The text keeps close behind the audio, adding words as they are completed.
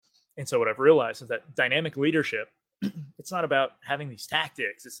And so what I've realized is that dynamic leadership, it's not about having these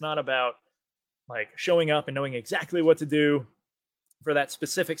tactics. It's not about like showing up and knowing exactly what to do for that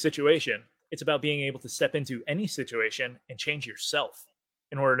specific situation. It's about being able to step into any situation and change yourself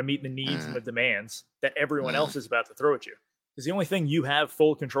in order to meet the needs and the demands that everyone else is about to throw at you. Because the only thing you have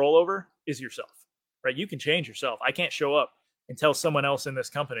full control over is yourself, right? You can change yourself. I can't show up and tell someone else in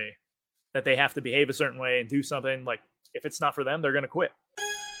this company that they have to behave a certain way and do something. Like, if it's not for them, they're going to quit.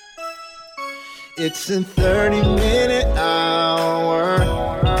 It's a 30-minute hour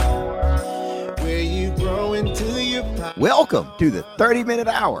where you grow into your power. Welcome to the 30-Minute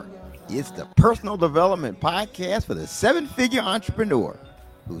Hour. It's the personal development podcast for the seven-figure entrepreneur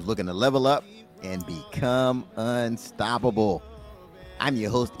who's looking to level up and become unstoppable. I'm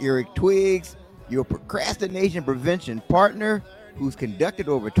your host, Eric Twiggs, your procrastination prevention partner who's conducted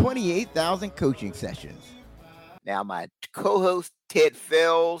over 28,000 coaching sessions. Now, my co-host, Ted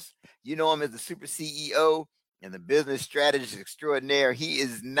Fells, you know him as the super CEO and the business strategist extraordinaire. He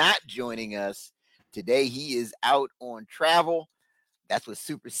is not joining us today. He is out on travel. That's what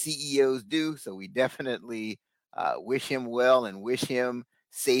super CEOs do. So we definitely wish him well and wish him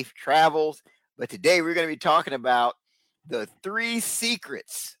safe travels. But today we're going to be talking about the 3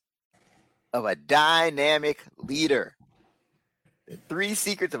 secrets of a dynamic leader. The 3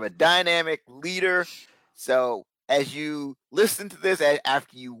 secrets of a dynamic leader. So as you listen to this,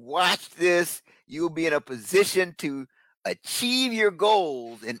 after you watch this, you'll be in a position to achieve your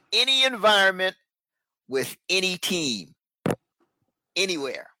goals in any environment with any team,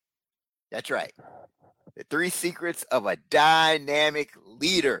 anywhere. That's right. The 3 secrets of a dynamic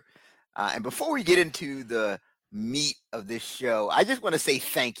leader. And before we get into the meat of this show, I just want to say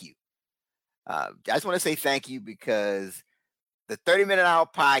thank you. I just want to say thank you because the 30-Minute Hour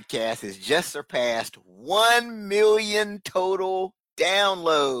podcast has just surpassed 1 million total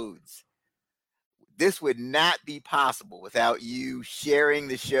downloads. This would not be possible without you sharing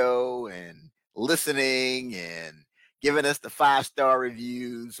the show and listening and giving us the 5-star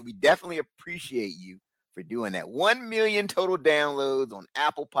reviews. We definitely appreciate you for doing that. 1 million total downloads on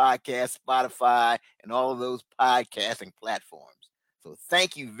Apple Podcasts, Spotify, and all of those podcasting platforms. So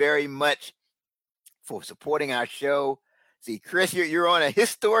thank you very much for supporting our show. See, Chris, you're on a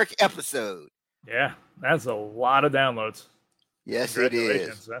historic episode. Yeah, that's a lot of downloads. Yes, it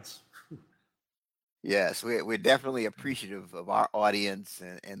is. That's Yes, we're definitely appreciative of our audience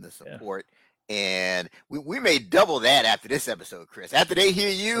and the support. Yeah. And we may double that after this episode, Chris. After they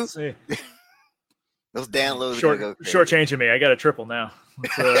hear you, those downloads are going to go crazy. Shortchanging me. I got a triple now.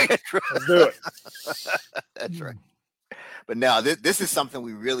 Let's do it. That's right. But no, this is something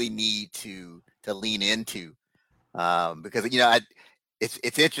we really need to lean into. Because,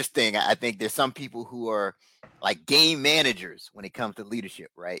 it's interesting. I think there's some people who are like game managers when it comes to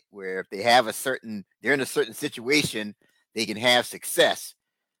leadership, right? Where if they have they're in a certain situation, they can have success.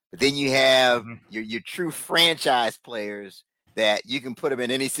 But then you have your true franchise players that you can put them in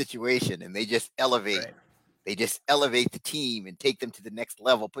any situation and they just elevate. Right. They just elevate the team and take them to the next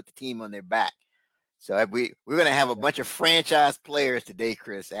level, put the team on their back. So we're going to have a bunch of franchise players today,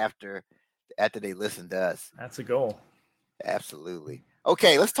 Chris, after they listen to us. That's a goal. Absolutely.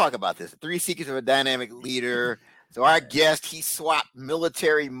 Okay, let's talk about this. 3 secrets of a dynamic leader. So our guest, he swapped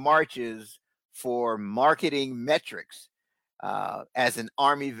military marches for marketing metrics. As an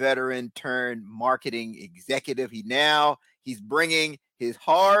Army veteran turned marketing executive, he's bringing his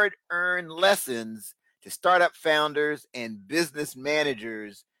hard-earned lessons to startup founders and business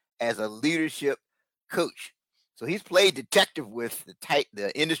managers as a leadership coach. So he's played detective with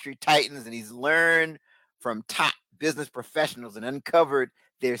the industry titans, and he's learned from top business professionals and uncovered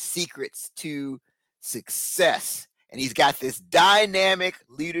their secrets to success. And he's got this dynamic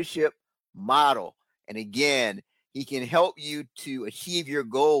leadership model. And again, he can help you to achieve your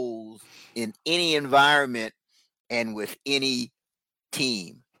goals in any environment and with any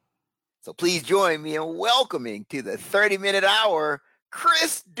team. So please join me in welcoming to the 30-Minute Hour,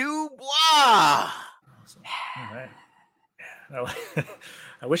 Chris Dubois. All right.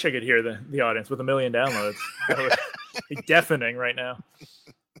 I wish I could hear the audience with 1 million downloads. That would be deafening right now.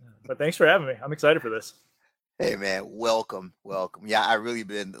 But thanks for having me. I'm excited for this. Hey, man, welcome. Yeah, I really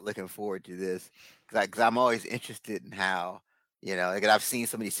been looking forward to this because I'm always interested in how, like I've seen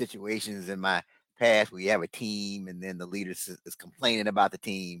so many situations in my past where you have a team and then the leader is complaining about the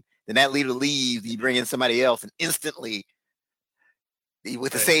team. Then that leader leaves, you bring in somebody else, and instantly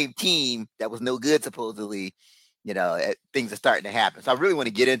with the same team that was no good, supposedly, things are starting to happen. So I really want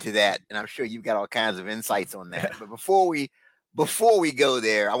to get into that, and I'm sure you've got all kinds of insights on that. But before we go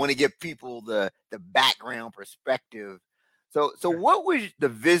there, I want to give people the background perspective So what was the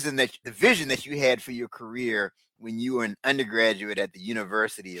vision that you had for your career when you were an undergraduate at the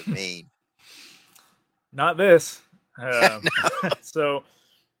University of Maine? Not this. So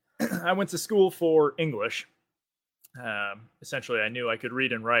I went to school for English. Essentially, I knew I could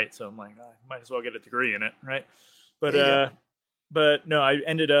read and write, so I'm like, I might as well get a degree in it, right? But no, I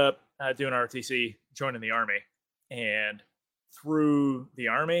ended up doing ROTC, joining the Army, and through the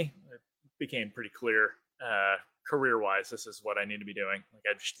Army, it became pretty clear career-wise, this is what I need to be doing. Like,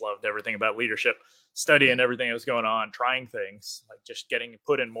 I just loved everything about leadership, studying everything that was going on, trying things, like just getting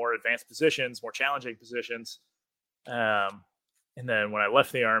put in more advanced positions, more challenging positions. And then when I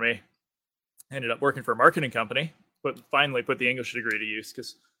left the Army, I ended up working for a marketing company, but finally put the English degree to use,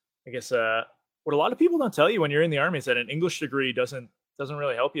 because I guess what a lot of people don't tell you when you're in the Army is that an English degree doesn't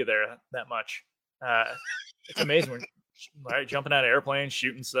really help you there that much. It's amazing when right, jumping out of airplanes,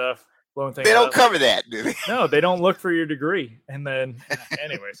 shooting stuff, blowing things. They don't up. cover that, do they? No, they don't look for your degree. And then,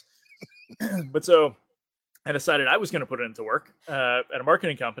 anyways, but so I decided I was going to put it into work at a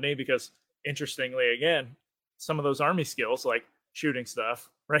marketing company because, interestingly, again, some of those Army skills like shooting stuff,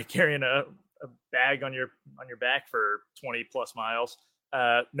 right, carrying a bag on your back for 20 plus miles.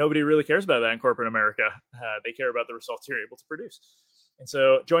 Nobody really cares about that in corporate America. They care about the results you're able to produce. And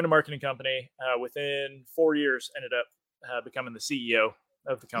so joined a marketing company. Within 4 years, ended up becoming the CEO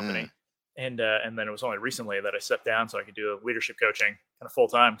of the company. And then it was only recently that I stepped down so I could do leadership coaching kind of full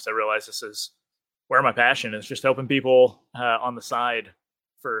time, because I realized this is where my passion is, just helping people on the side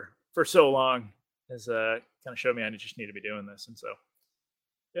for so long has kind of showed me I just need to be doing this. And so,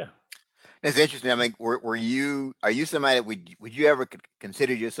 yeah. It's interesting. I mean, are you somebody that would you ever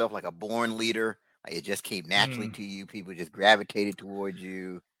consider yourself like a born leader? Like it just came naturally to you. People just gravitated towards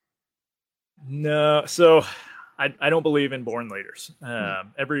you. No. So I don't believe in born leaders.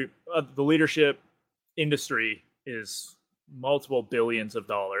 The leadership industry is multiple billions of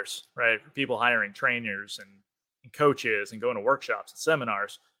dollars, right? For people hiring trainers and coaches and going to workshops and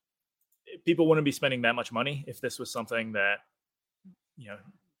seminars. People wouldn't be spending that much money if this was something that,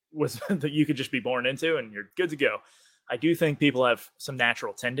 was that you could just be born into and you're good to go. I do think people have some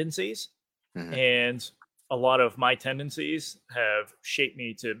natural tendencies, and a lot of my tendencies have shaped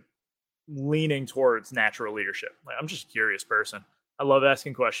me to leaning towards natural leadership. Like, I'm just a curious person. I love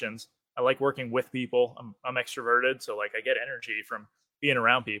asking questions. I like working with people. I'm extroverted, so like I get energy from being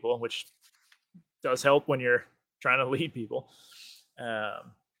around people, which does help when you're trying to lead people.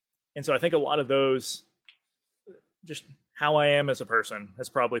 And so I think a lot of those, just how I am as a person, has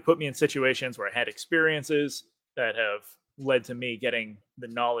probably put me in situations where I had experiences that have led to me getting the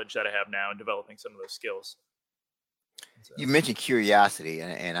knowledge that I have now and developing some of those skills. So. You mentioned curiosity,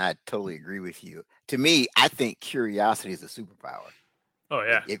 and I totally agree with you. To me, I think curiosity is a superpower. Oh,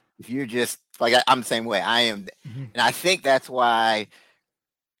 yeah. If you're just like, I'm the same way. I am. And I think that's why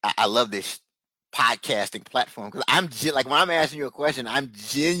I love this podcasting platform, because I'm like, when I'm asking you a question, I'm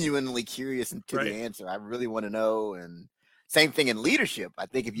genuinely curious into the answer. I really want to know. And same thing in leadership. I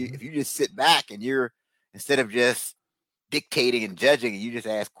think if you just sit back and you're, instead of just dictating and judging, and you just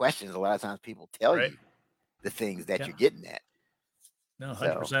ask questions, a lot of times people tell you the things that you're getting at. No,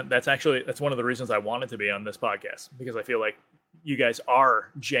 100%. That's one of the reasons I wanted to be on this podcast, because I feel like you guys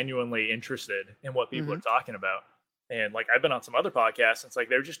are genuinely interested in what people are talking about. And like, I've been on some other podcasts, and it's like,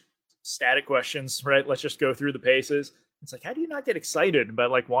 they're just static questions, right? Let's just go through the paces. It's like, how do you not get excited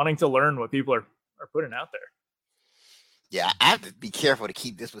about like wanting to learn what people are putting out there? Yeah, I have to be careful to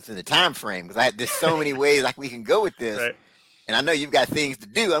keep this within the time frame, because there's so many ways like we can go with this. Right. And I know you've got things to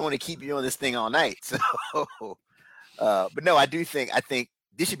do. I want to keep you on this thing all night. So, but no, I think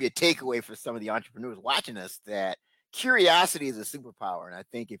this should be a takeaway for some of the entrepreneurs watching us, that curiosity is a superpower. And I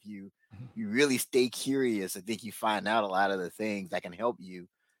think if you really stay curious, I think you find out a lot of the things that can help you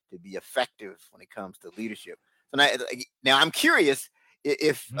to be effective when it comes to leadership. So now I'm curious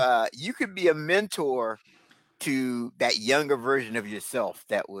if you could be a mentor to that younger version of yourself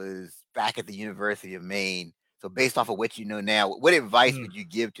that was back at the University of Maine. So based off of what you know now, what advice would you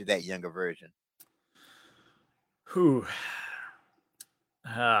give to that younger version?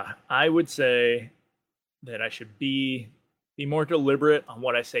 I would say that I should be more deliberate on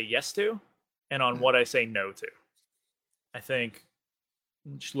what I say yes to and on what I say no to. I think,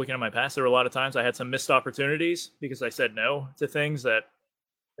 just looking at my past, there were a lot of times I had some missed opportunities because I said no to things that,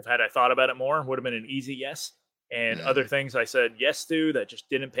 if I thought about it more, would have been an easy yes. And other things I said yes to that just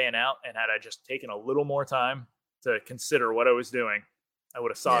didn't pan out. And had I just taken a little more time to consider what I was doing, I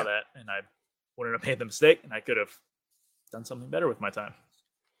would have saw that, and I wouldn't have made the mistake, and I could have done something better with my time.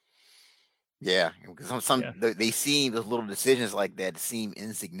 Yeah, because they seem, those little decisions like that seem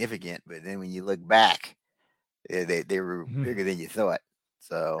insignificant, but then when you look back, They were bigger than you thought.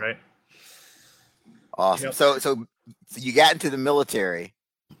 So Right. awesome. Yep. So you got into the military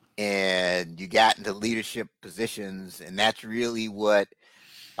and you got into leadership positions, and that's really what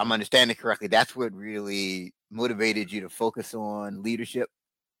I'm understanding correctly. That's what really motivated you to focus on leadership.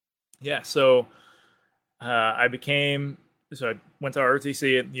 Yeah. So I went to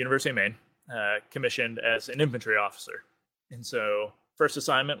ROTC at the University of Maine, commissioned as an infantry officer. And so first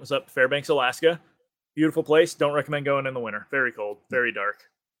assignment was up Fairbanks, Alaska. Beautiful place. Don't recommend going in the winter. Very cold, very dark.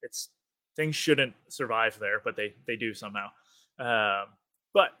 Things shouldn't survive there, but they do somehow.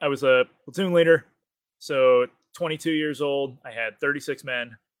 But I was a platoon leader. So 22 years old, I had 36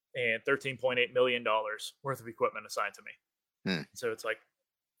 men and $13.8 million worth of equipment assigned to me. So it's like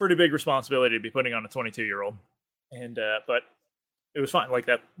pretty big responsibility to be putting on a 22-year-old. And but it was fine. Like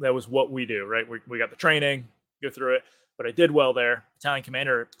that was what we do, right? We got the training, go through it. But I did well there. Battalion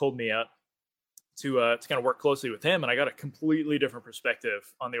commander pulled me up to kind of work closely with him, and I got a completely different perspective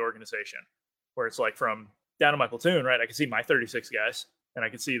on the organization, where it's like from down to my platoon, right? I could see my 36 guys, and I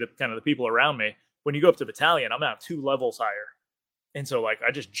could see the kind of the people around me. When you go up to battalion, I'm now 2 levels higher, and so like I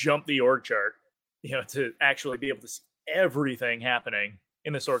just jumped the org chart, to actually be able to see everything happening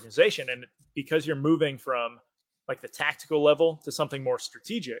in this organization. And because you're moving from like the tactical level to something more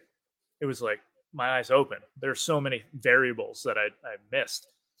strategic, it was like my eyes open. There's so many variables that I missed.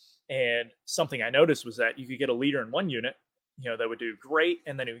 And something I noticed was that you could get a leader in one unit, that would do great.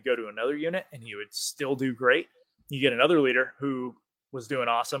 And then he would go to another unit and he would still do great. You get another leader who was doing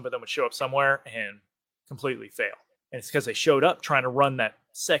awesome, but then would show up somewhere and completely fail. And it's because they showed up trying to run that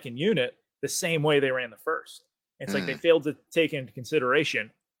second unit the same way they ran the first. And it's like they failed to take into consideration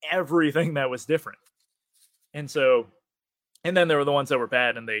everything that was different. And then there were the ones that were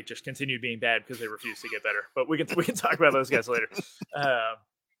bad, and they just continued being bad because they refused to get better. But we can talk about those guys later.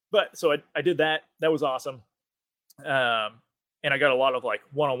 But so I did that. That was awesome. And I got a lot of like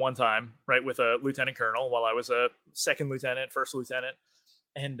one-on-one time, right, with a lieutenant colonel while I was a second lieutenant, first lieutenant.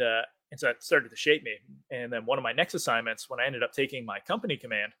 And so that started to shape me. And then one of my next assignments, when I ended up taking my company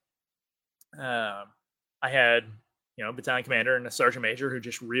command, I had, battalion commander and a sergeant major who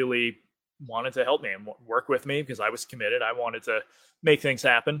just really wanted to help me and work with me because I was committed. I wanted to make things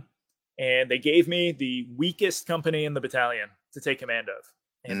happen. And they gave me the weakest company in the battalion to take command of.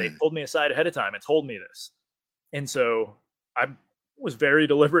 And they pulled me aside ahead of time and told me this. And so I was very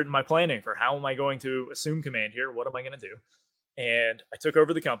deliberate in my planning for how am I going to assume command here? What am I going to do? And I took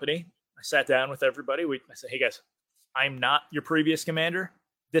over the company. I sat down with everybody. I said, hey guys, I'm not your previous commander.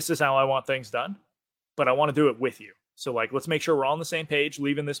 This is how I want things done, but I want to do it with you. So like, let's make sure we're all on the same page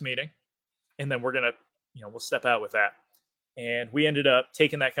leaving this meeting. And then we're going to, we'll step out with that. And we ended up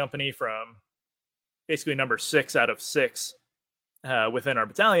taking that company from basically number 6 out of 6 within our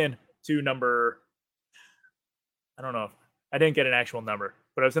battalion to number, I don't know, I didn't get an actual number,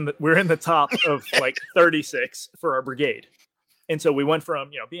 but we're in the top of like 36 for our brigade. And so we went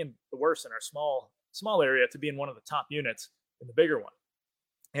from, being the worst in our small area to being one of the top units in the bigger one.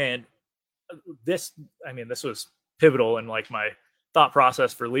 And this was pivotal in like my thought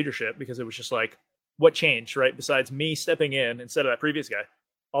process for leadership, because it was just like, what changed, right? Besides me stepping in instead of that previous guy,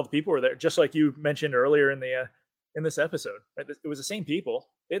 all the people were there, just like you mentioned earlier in this episode, right? It was the same people.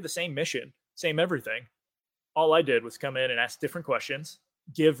 They had the same mission, same everything. All I did was come in and ask different questions,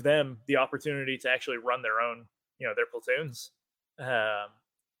 give them the opportunity to actually run their own, their platoons.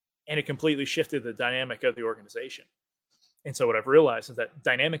 And it completely shifted the dynamic of the organization. And so what I've realized is that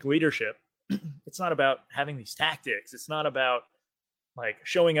dynamic leadership, it's not about having these tactics. It's not about like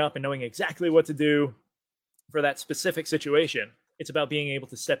showing up and knowing exactly what to do for that specific situation. It's about being able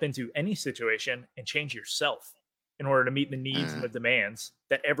to step into any situation and change yourself in order to meet the needs and the demands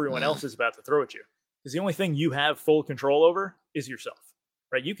that everyone else is about to throw at you. Because the only thing you have full control over is yourself,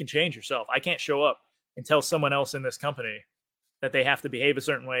 right? You can change yourself. I can't show up and tell someone else in this company that they have to behave a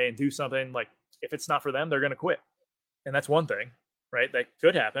certain way and do something. Like, if it's not for them, they're going to quit. And that's one thing, right? That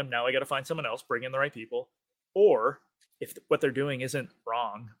could happen. Now I got to find someone else, bring in the right people. Or if what they're doing isn't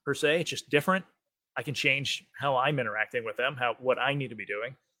wrong per se, it's just different, I can change how I'm interacting with them, what I need to be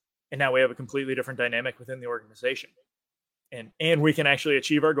doing. And now we have a completely different dynamic within the organization. And we can actually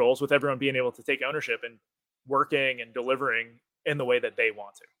achieve our goals with everyone being able to take ownership and working and delivering in the way that they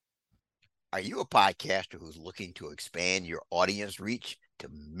want to. Are you a podcaster who's looking to expand your audience reach to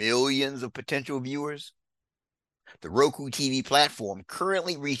millions of potential viewers? The Roku TV platform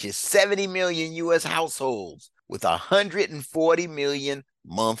currently reaches 70 million U.S. households with 140 million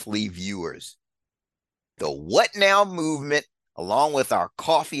monthly viewers. The What Now movement, along with our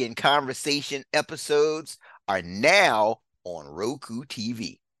Coffee and Conversation episodes, are now on Roku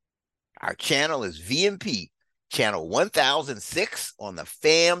TV. Our channel is VMP, channel 1006 on the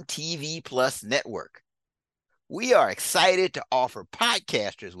FAM TV Plus network. We are excited to offer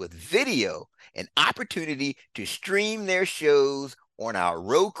podcasters with video an opportunity to stream their shows on our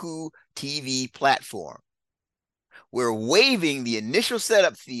Roku TV platform. We're waiving the initial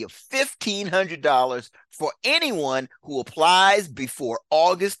setup fee of $1,500 for anyone who applies before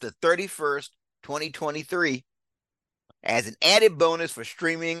August the 31st, 2023, as an added bonus for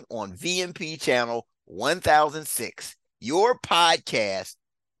streaming on VMP channel 1006. Your podcast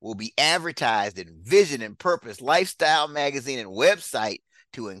will be advertised in Vision and Purpose Lifestyle Magazine and website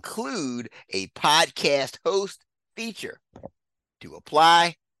to include a podcast host feature. To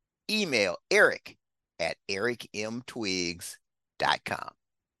apply, email Eric at ericmtwiggs.com.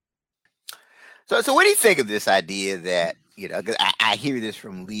 So what do you think of this idea that, because I hear this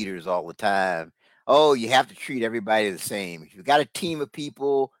from leaders all the time. Oh, you have to treat everybody the same. If you've got a team of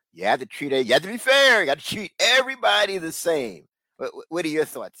people, you have to be fair. You got to treat everybody the same. What are your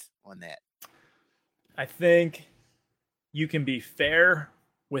thoughts on that? I think you can be fair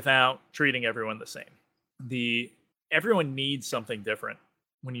without treating everyone the same. Everyone needs something different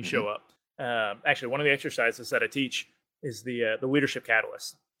when you show up. Actually, one of the exercises that I teach is the leadership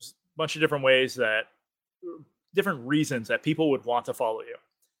catalyst. There's a bunch of different different reasons that people would want to follow you.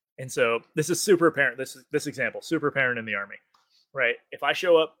 And so this is super apparent. This example, super apparent in the Army, right? If I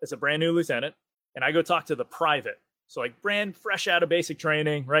show up as a brand new lieutenant and I go talk to the private, so like brand fresh out of basic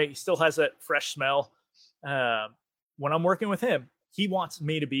training, right? He still has that fresh smell. When I'm working with him, he wants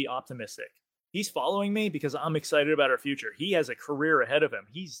me to be optimistic. He's following me because I'm excited about our future. He has a career ahead of him.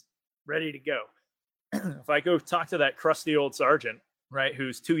 He's ready to go. If I go talk to that crusty old sergeant, right,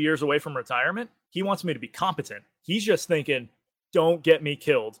 who's 2 years away from retirement, he wants me to be competent. He's just thinking, don't get me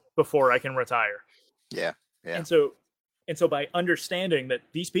killed before I can retire. Yeah. And so by understanding that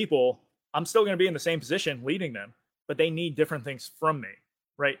these people, I'm still going to be in the same position leading them, but they need different things from me.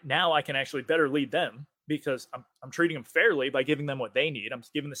 Right now, I can actually better lead them because I'm treating them fairly by giving them what they need. I'm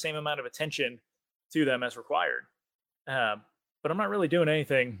giving the same amount of attention to them as required. But I'm not really doing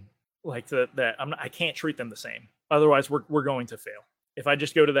anything like that. I can't treat them the same. Otherwise, we're going to fail. If I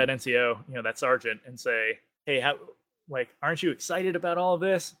just go to that NCO, that sergeant, and say, "Hey, aren't you excited about all of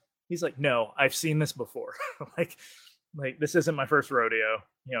this?" He's like, "No, I've seen this before. like this isn't my first rodeo.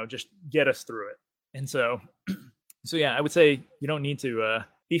 Just get us through it." And so yeah, I would say you don't need to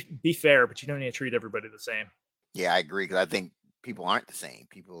be fair, but you don't need to treat everybody the same. Yeah, I agree, because I think people aren't the same.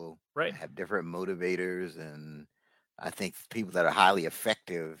 People have different motivators, and I think people that are highly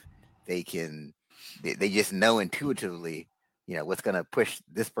effective, they just know intuitively, what's going to push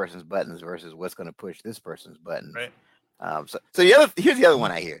this person's buttons versus what's going to push this person's buttons. Right. So here's the other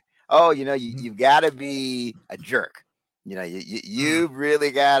one I hear. Oh, you've got to be a jerk. You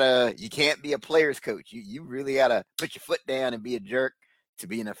really gotta. You can't be a player's coach. You really gotta put your foot down and be a jerk to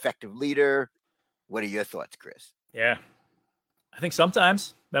be an effective leader. What are your thoughts, Chris? Yeah, I think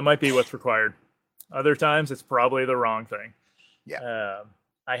sometimes that might be what's required. Other times it's probably the wrong thing. Yeah.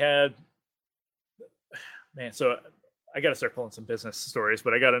 So I got to start pulling some business stories,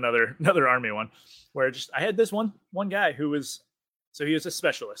 but I got another Army one where I had this one guy who was, so he was a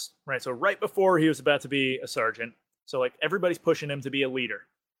specialist, right? So right before he was about to be a sergeant. So like everybody's pushing him to be a leader.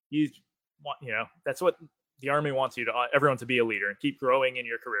 That's what the Army wants everyone to be a leader and keep growing in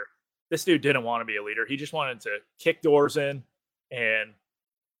your career. This dude didn't want to be a leader. He just wanted to kick doors in and,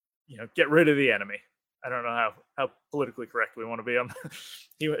 get rid of the enemy. I don't know how politically correct we want to be on.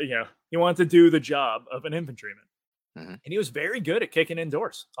 He wanted to do the job of an infantryman. Mm-hmm. And he was very good at kicking in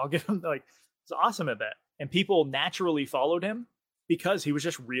doors. I'll give him he's awesome at that. And people naturally followed him because he was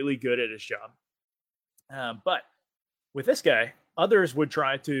just really good at his job. But with this guy, others would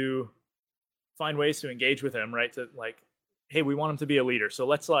try to find ways to engage with him, right? To hey, we want him to be a leader, so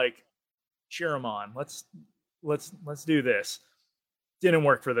let's cheer him on. Let's do this. Didn't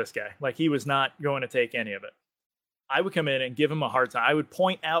work for this guy. He was not going to take any of it. I would come in and give him a hard time. I would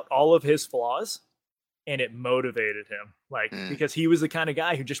point out all of his flaws, and it motivated him, because he was the kind of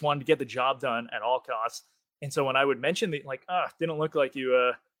guy who just wanted to get the job done at all costs. And so when I would mention didn't look like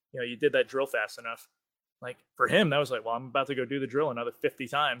you did that drill fast enough. For him, that was well, I'm about to go do the drill another 50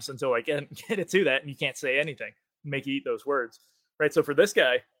 times until I get it to that, and you can't say anything, make you eat those words, right? So for this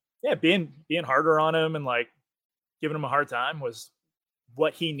guy, yeah, being harder on him and giving him a hard time was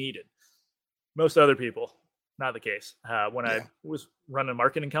what he needed. Most other people, not the case. When I was running a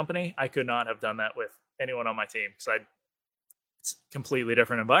marketing company, I could not have done that with anyone on my team because it's a completely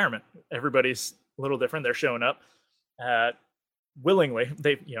different environment. Everybody's a little different. They're showing up willingly.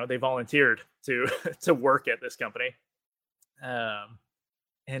 They volunteered to work at this company. I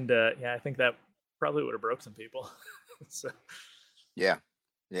think that probably would have broke some people. So Yeah.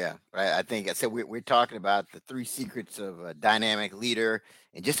 Yeah. I think I said we're talking about the three secrets of a dynamic leader.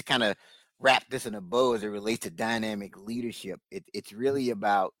 And just to kind of wrap this in a bow as it relates to dynamic leadership, it's really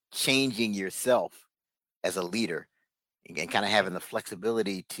about changing yourself as a leader and kind of having the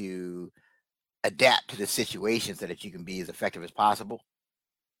flexibility to adapt to the situation so that you can be as effective as possible.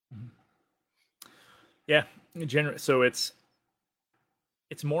 Yeah. So it's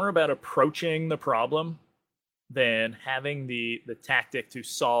more about approaching the problem than having the tactic to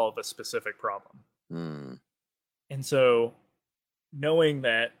solve a specific problem. And so knowing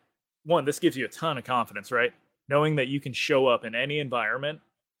that, one, this gives you a ton of confidence, right? Knowing that you can show up in any environment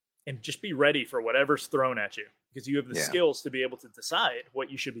and just be ready for whatever's thrown at you, because you have the skills to be able to decide what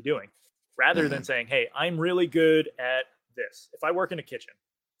you should be doing, rather than saying, hey, I'm really good at this. If I work in a kitchen,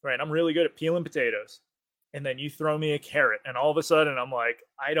 right, I'm really good at peeling potatoes, and then you throw me a carrot, and all of a sudden I'm like,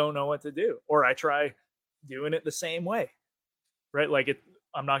 I don't know what to do. Or I try doing it the same way, right? Like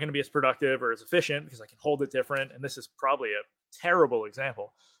I'm not going to be as productive or as efficient because I can hold it different. And this is probably a terrible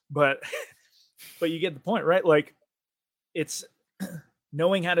example, but you get the point, right? Like it's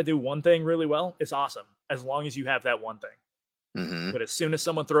knowing how to do one thing really well is awesome, as long as you have that one thing. But as soon as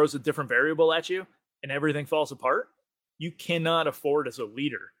someone throws a different variable at you and everything falls apart, you cannot afford as a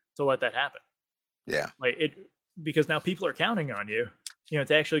leader to let that happen. Yeah. Because now people are counting on you,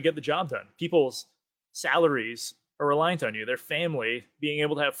 to actually get the job done. People's salaries are reliant on you. Their family being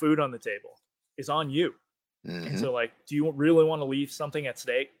able to have food on the table is on you. And so do you really want to leave something at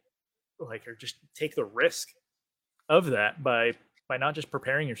stake? Or just take the risk of that by not just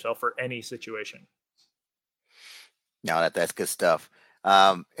preparing yourself for any situation. No, that's good stuff.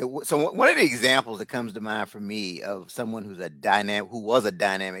 So one of the examples that comes to mind for me of someone who was a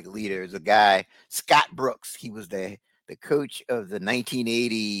dynamic leader is a guy, Scott Brooks. He was the coach of the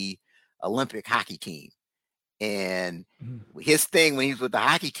 1980 Olympic hockey team. And his thing when he was with the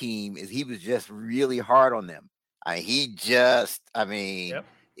hockey team is he was just really hard on them. It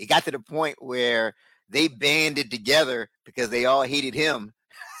got to the point where they banded together because they all hated him.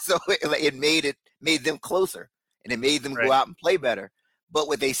 So it made them closer, and it made them go out and play better. But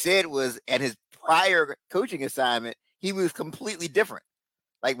what they said was, at his prior coaching assignment, he was completely different.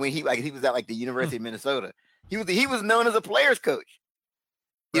 Like when he was at the University of Minnesota, he was known as a player's coach.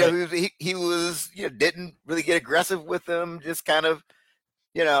 He was didn't really get aggressive with them, just kind of,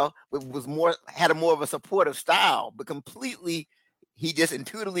 had more of a supportive style, but completely, he just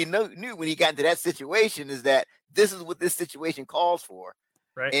intuitively knew when he got into that situation is that this is what this situation calls for.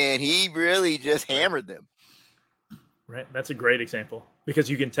 Right. And he really just hammered them. Right. That's a great example, because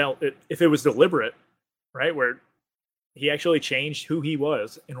you can tell if it was deliberate, right, where he actually changed who he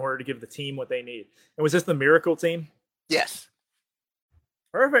was in order to give the team what they need. And was this the Miracle team? Yes.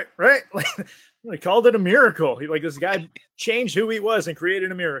 Perfect, right? They called it a miracle. This guy changed who he was and created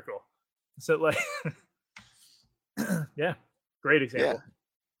a miracle. So yeah, great example. Yeah.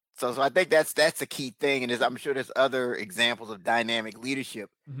 So I think that's the key thing, and I'm sure there's other examples of dynamic leadership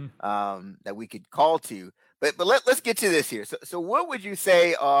that we could call to. But let's get to this here. So what would you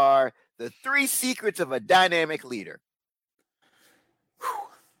say are the three secrets of a dynamic leader?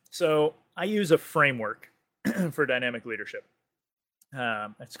 So I use a framework for dynamic leadership.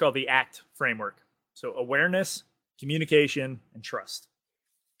 It's called the ACT framework. So awareness, communication, and trust.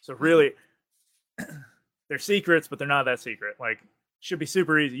 So really, they're secrets, but they're not that secret. Should be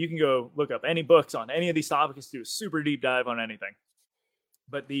super easy. You can go look up any books on any of these topics, do a super deep dive on anything.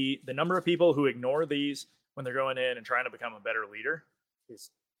 But the number of people who ignore these when they're going in and trying to become a better leader is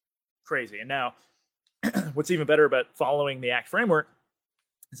crazy. And now, what's even better about following the ACT framework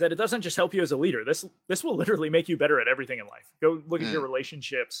is that it doesn't just help you as a leader. This will literally make you better at everything in life. Go look at your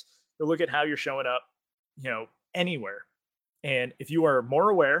relationships. Go look at how you're showing up, anywhere. And if you are more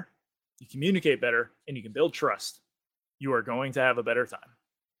aware, you communicate better, and you can build trust, you are going to have a better time.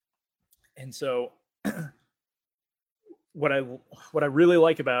 And so what I really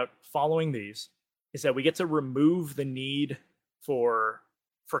like about following these is that we get to remove the need for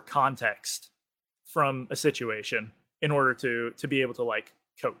context from a situation in order to be able to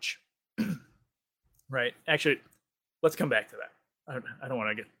coach. Right. Actually, let's come back to that. I don't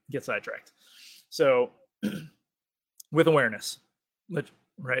want to get sidetracked. So with awareness,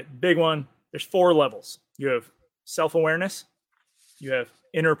 right, big one, there's 4 levels. You have self-awareness, you have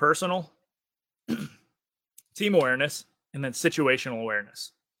interpersonal, team awareness, and then situational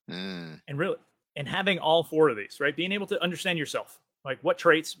awareness. And having all 4 of these, right, being able to understand yourself, what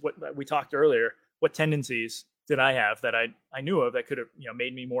traits, what we talked earlier, what tendencies did I have that I knew of that could have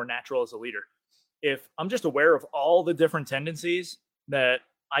made me more natural as a leader. If I'm just aware of all the different tendencies that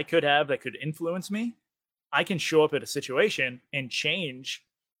I could have that could influence me, I can show up at a situation and change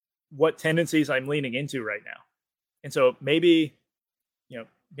what tendencies I'm leaning into right now. And so maybe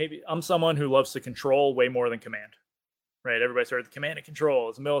I'm someone who loves to control way more than command, right? Everybody's heard the command and control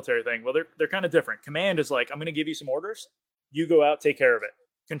is a military thing. Well, they're kind of different. Command is like, I'm going to give you some orders. You go out, take care of it.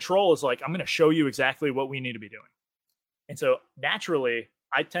 Control is like, I'm going to show you exactly what we need to be doing. And so naturally,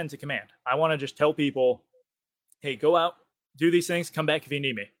 I tend to command. I want to just tell people, hey, go out, do these things, come back if you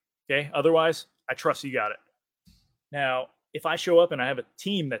need me. Okay. Otherwise, I trust you got it. Now, if I show up and I have a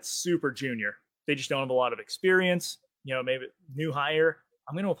team that's super junior, they just don't have a lot of experience, maybe new hire,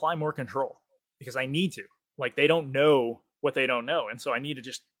 I'm going to apply more control because I need to. Like, they don't know what they don't know. And so I need to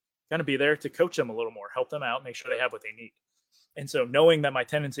just kind of be there to coach them a little more, help them out, make sure they have what they need. And so knowing that my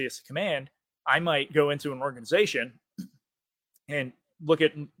tendency is to command, I might go into an organization and look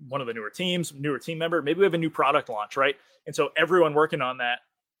at one of the newer team member. Maybe we have a new product launch, right? And so everyone working on that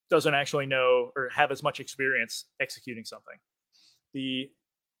doesn't actually know or have as much experience executing something.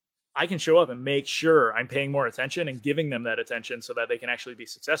 I can show up and make sure I'm paying more attention and giving them that attention so that they can actually be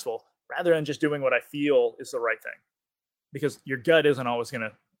successful rather than just doing what I feel is the right thing, because your gut isn't always going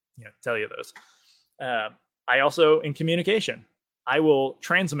to tell you those. I also, in communication, I will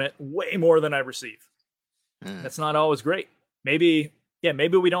transmit way more than I receive. That's not always great. Maybe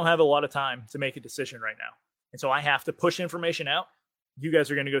we don't have a lot of time to make a decision right now. And so I have to push information out. You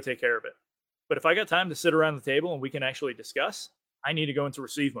guys are going to go take care of it. But if I got time to sit around the table and we can actually discuss, I need to go into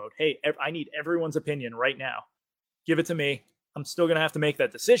receive mode. Hey, I need everyone's opinion right now. Give it to me. I'm still going to have to make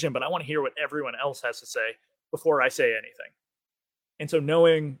that decision, but I want to hear what everyone else has to say before I say anything. And so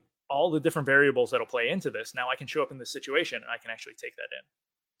knowing all the different variables that'll play into this, now I can show up in this situation and I can actually take that in.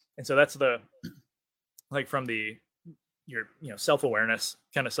 And so that's from your self-awareness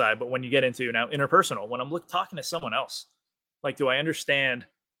kind of side. But when you get into now interpersonal, when I'm talking to someone else, like, do I understand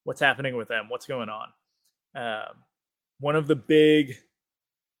what's happening with them? What's going on? One of the big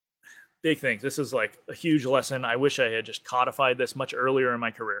things, this is like a huge lesson. I wish I had just codified this much earlier in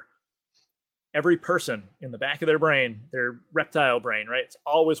my career. Every person in the back of their brain, their reptile brain, right? It's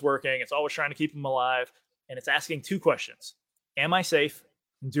always working. It's always trying to keep them alive. And it's asking two questions. Am I safe?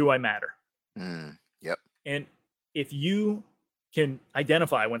 Do I matter? Yep. And if you can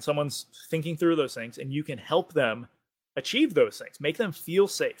identify when someone's thinking through those things and you can help them achieve those things, make them feel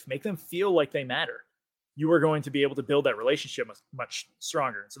safe, make them feel like they matter, you are going to be able to build that relationship much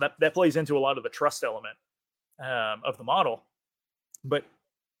stronger. So that plays into a lot of the trust element of the model. But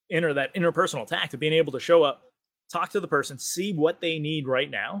that interpersonal tact of being able to show up, talk to the person, see what they need right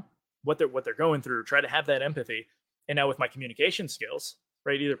now, what they're going through, try to have that empathy. And now with my communication skills,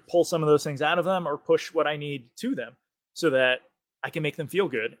 right, either pull some of those things out of them or push what I need to them so that I can make them feel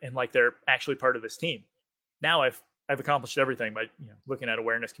good and like they're actually part of this team. Now I've accomplished everything by looking at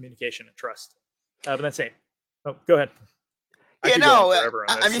awareness, communication, and trust. But then say, oh, go ahead.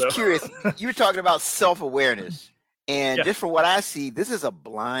 I'm just curious. You were talking about self-awareness, and just from what I see, this is a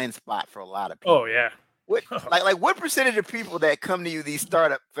blind spot for a lot of people. Oh yeah. What percentage of people that come to you, these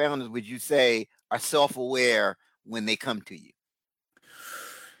startup founders, would you say are self-aware when they come to you?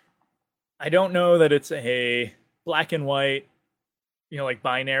 I don't know that it's a black and white, like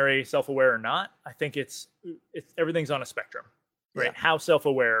binary, self-aware or not. I think it's everything's on a spectrum, right? Yeah. How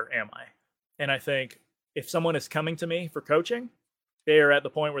self-aware am I? And I think if someone is coming to me for coaching, they are at the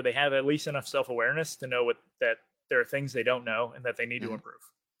point where they have at least enough self-awareness to know that there are things they don't know and that they need to improve.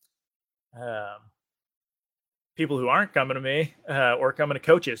 People who aren't coming to me or coming to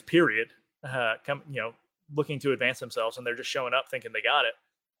coaches, period, looking to advance themselves, and they're just showing up thinking they got it.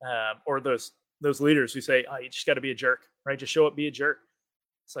 Or those leaders who say, oh, you just got to be a jerk, right? Just show up, be a jerk.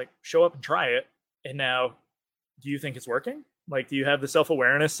 It's like, show up and try it. And now, do you think it's working? Like, do you have the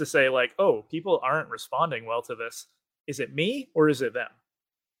self-awareness to say like, oh, people aren't responding well to this. Is it me or is it them?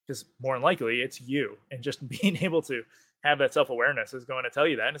 Because more than likely it's you. And just being able to have that self-awareness is going to tell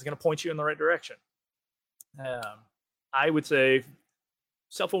you that, and it's going to point you in the right direction. I would say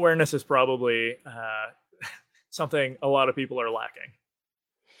self-awareness is probably something a lot of people are lacking.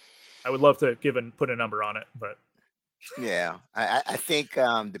 I would love to put a number on it, but yeah, I think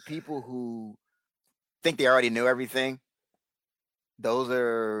the people who think they already know everything,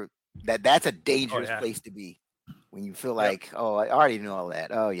 that's a dangerous place to be. When you feel like, oh, I already know all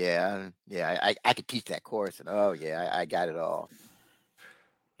that. Oh yeah, I could teach that course, and oh yeah, I got it all.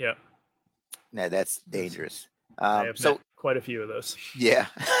 Yeah, no, that's dangerous. I have met quite a few of those. Yeah.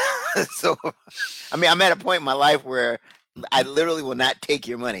 So, I mean, I'm at a point in my life where I literally will not take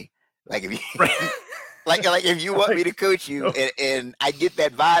your money. Like if you, like if you want me to coach you, and I get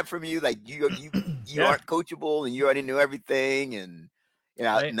that vibe from you, like you aren't coachable and you already know everything, and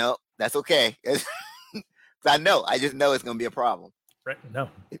Right. No, that's okay. I just know it's going to be a problem. Right. No,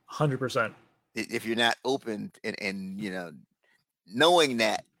 100%. If you're not open and knowing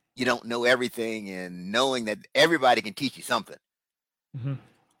that you don't know everything and knowing that everybody can teach you something. Mm-hmm.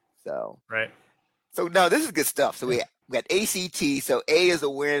 So, right. So no, this is good stuff. So we got ACT. So A is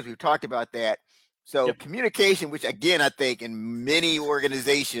awareness. We've talked about that. So communication, which again, I think in many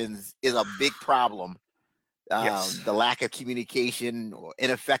organizations is a big problem. The lack of communication or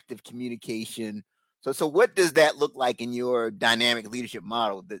ineffective communication. So what does that look like in your dynamic leadership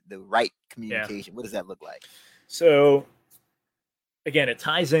model, the right communication? What does that look like? So again, it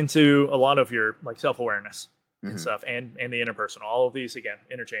ties into a lot of your like self-awareness and stuff and the interpersonal. All of these, again,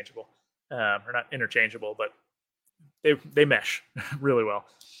 interchangeable. Or not interchangeable, but they mesh really well.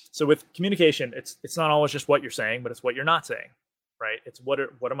 So with communication, it's not always just what you're saying, but it's what you're not saying, right? It's what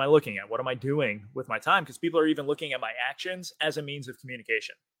am I looking at? What am I doing with my time? Because people are even looking at my actions as a means of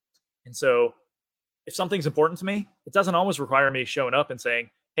communication. And so if something's important to me, it doesn't always require me showing up and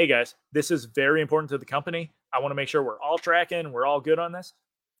saying, hey guys, this is very important to the company. I want to make sure we're all tracking, we're all good on this.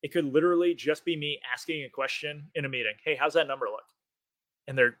 It could literally just be me asking a question in a meeting. Hey, how's that number look?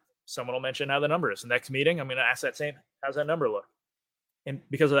 And someone will mention how the number is. The next meeting, I'm going to ask that same, how's that number look? And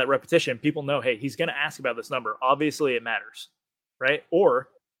because of that repetition, people know, hey, he's going to ask about this number. Obviously it matters, right? Or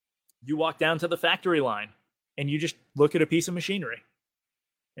you walk down to the factory line and you just look at a piece of machinery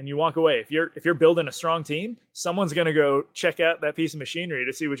and you walk away. If you're building a strong team, someone's going to go check out that piece of machinery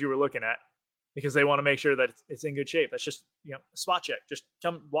to see what you were looking at because they want to make sure that it's in good shape. That's just, a spot check. Just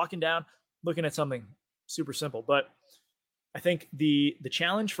come walking down, looking at something super simple. But I think the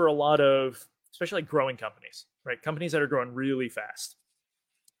challenge for a lot of, especially like growing companies, right? Companies that are growing really fast.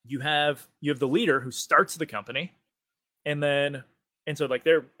 You have the leader who starts the company, and so like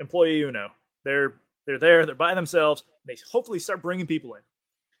they're employee uno. They're there, they're by themselves. They hopefully start bringing people in.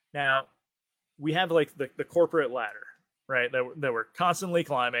 Now we have like the corporate ladder, right? That we're constantly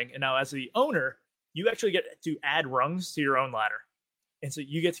climbing. And now as the owner, you actually get to add rungs to your own ladder. And so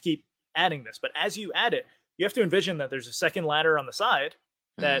you get to keep adding this. But as you add it, you have to envision that there's a second ladder on the side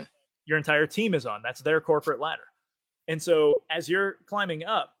that your entire team is on. That's their corporate ladder. And so as you're climbing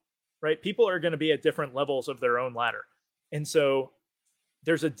up, right, people are going to be at different levels of their own ladder. And so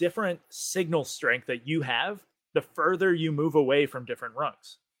there's a different signal strength that you have the further you move away from different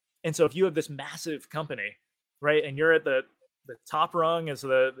rungs. And so if you have this massive company, right, and you're at the top rung as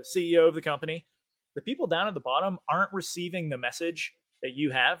the CEO of the company, the people down at the bottom aren't receiving the message that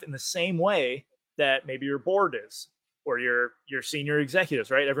you have in the same way that maybe your board is or your senior executives,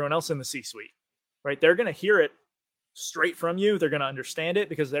 right? Everyone else in the C-suite, right? They're going to hear it straight from you. They're going to understand it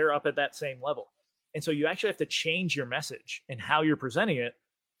because they're up at that same level. And so you actually have to change your message and how you're presenting it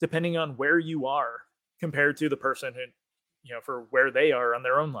depending on where you are compared to the person who, for where they are on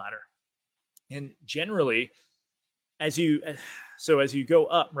their own ladder. And generally, as you go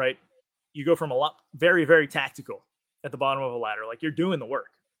up, right, you go from a lot very, very tactical at the bottom of a ladder, like you're doing the work.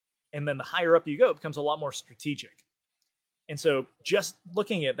 And then the higher up you go, it becomes a lot more strategic. And so just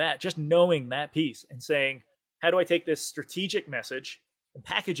looking at that, just knowing that piece and saying, how do I take this strategic message and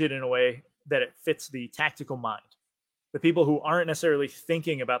package it in a way that it fits the tactical mind? The people who aren't necessarily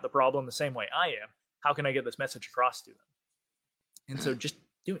thinking about the problem the same way I am, how can I get this message across to them? And so just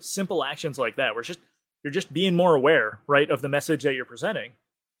doing simple actions like that, where you're just being more aware, right, of the message that you're presenting.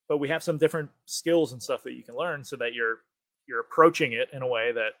 But we have some different skills and stuff that you can learn so that you're approaching it in a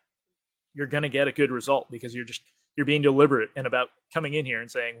way that you're going to get a good result because you're being deliberate and about coming in here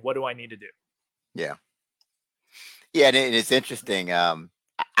and saying, what do I need to do? Yeah. Yeah. And it's interesting.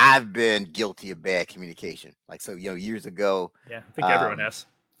 I've been guilty of bad communication. Like, so, years ago. Yeah. I think everyone has.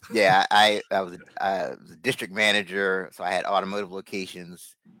 Yeah. I was a district manager. So I had automotive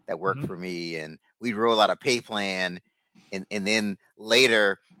locations that worked for me, and we'd roll out a pay plan. And then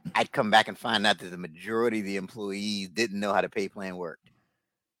later I'd come back and find out that the majority of the employees didn't know how the pay plan worked.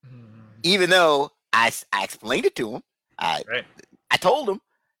 Even though I explained it to them, I told them,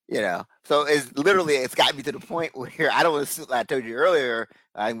 so it's got me to the point where I don't assume, I told you earlier,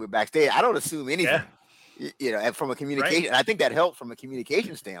 I we're backstage, I don't assume anything, from a communication. I think that helped from a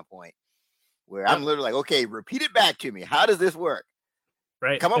communication standpoint where I'm literally like, okay, repeat it back to me. How does this work?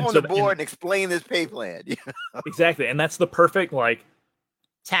 Right. Come up on the board and explain this pay plan. Exactly. And that's the perfect,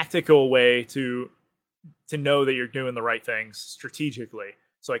 tactical way to know that you're doing the right things strategically.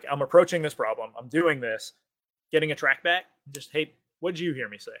 So I'm approaching this problem. I'm doing this, getting a track back. Just, hey, what did you hear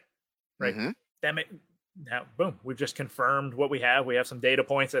me say? Right. Now, boom, we've just confirmed what we have. We have some data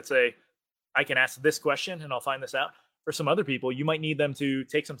points that say, I can ask this question and I'll find this out. For some other people, you might need them to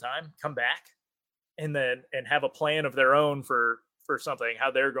take some time, come back, and have a plan of their own for for something, how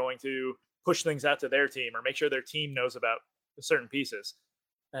they're going to push things out to their team or make sure their team knows about certain pieces.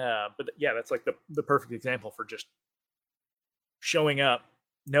 But yeah, that's like the perfect example for just showing up,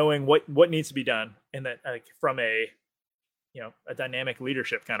 knowing what needs to be done, and that like from a dynamic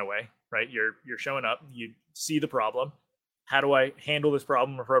leadership kind of way, right? You're showing up, you see the problem. How do I handle this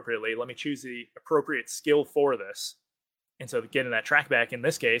problem appropriately? Let me choose the appropriate skill for this. And so getting that track back in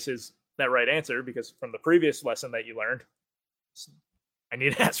this case is that right answer, because from the previous lesson that you learned, I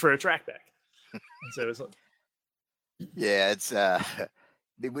need to ask for a track back. And so it's like, yeah, it's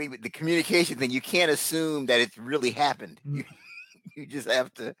the communication thing. You can't assume that it's really happened. You just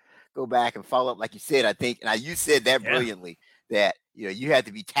have to go back and follow up, like you said. I think, and you said that brilliantly, that you have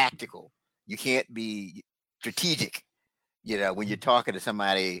to be tactical. You can't be strategic. When you're talking to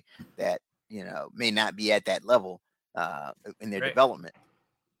somebody that may not be at that level in their development.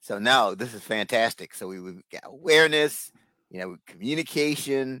 So no, this is fantastic. So we've got awareness,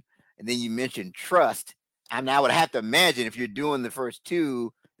 communication, and then you mentioned trust. I mean, I would have to imagine if you're doing the first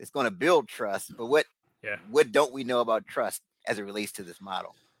two, it's going to build trust. But what don't we know about trust as it relates to this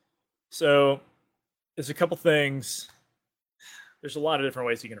model? So there's a couple things. There's a lot of different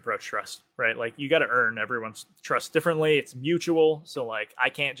ways you can approach trust, right? Like you got to earn everyone's trust differently. It's mutual. So like I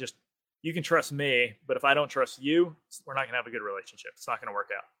can't just, you can trust me, but if I don't trust you, we're not going to have a good relationship. It's not going to work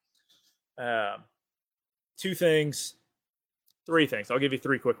out. Three things. I'll give you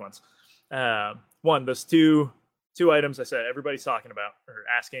three quick ones. One, those two items I said everybody's talking about or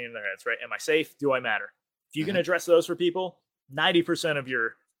asking in their heads, right? Am I safe? Do I matter? If you can address those for people, 90% of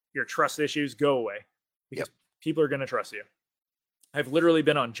your trust issues go away because people are going to trust you. I've literally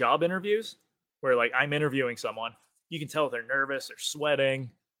been on job interviews where like I'm interviewing someone, you can tell they're nervous, they're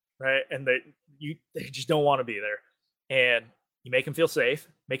sweating, right? And they just don't want to be there. And you make them feel safe,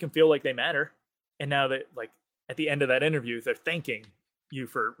 make them feel like they matter. And now that like at the end of that interview, they're thanking you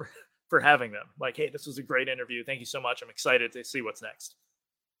for having them. Like, hey, this was a great interview. Thank you so much. I'm excited to see what's next.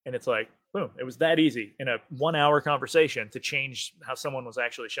 And it's like, boom, it was that easy in a 1 hour conversation to change how someone was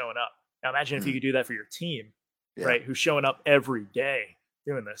actually showing up. Now imagine if you could do that for your team, right? Who's showing up every day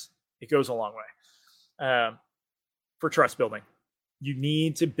doing this. It goes a long way. For trust building, you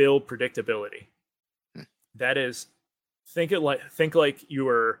need to build predictability. That is, think like you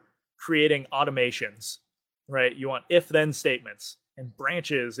are creating automations, right? You want if-then statements and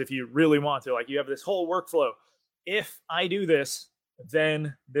branches if you really want to. Like you have this whole workflow. If I do this,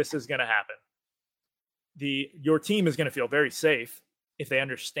 then this is going to happen. Your team is going to feel very safe if they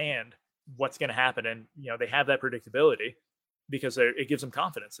understand what's going to happen, and they have that predictability because it gives them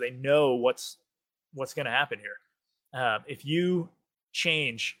confidence. They know what's going to happen here. If you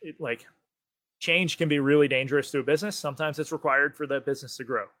change, change can be really dangerous to a business. Sometimes it's required for that business to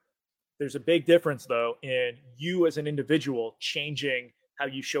grow. There's a big difference though in you as an individual changing how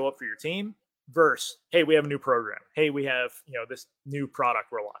you show up for your team versus, hey, we have a new program. Hey, we have, this new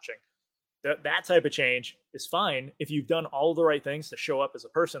product we're launching. That type of change is fine if you've done all the right things to show up as a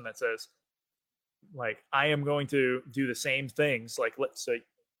person that says, like, I am going to do the same things. Like, let's say,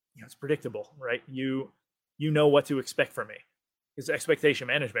 it's predictable, right? You know what to expect from me, because expectation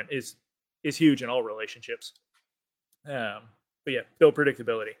management is huge in all relationships. But yeah, build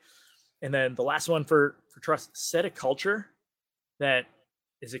predictability. And then the last one for trust, set a culture that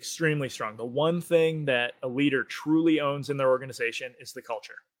is extremely strong. The one thing that a leader truly owns in their organization is the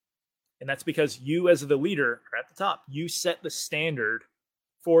culture. And that's because you as the leader are at the top. You set the standard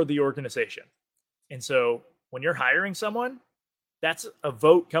for the organization. And so when you're hiring someone, that's a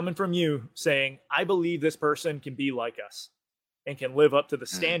vote coming from you saying, I believe this person can be like us and can live up to the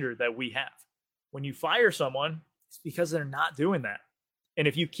standard that we have. When you fire someone, it's because they're not doing that. And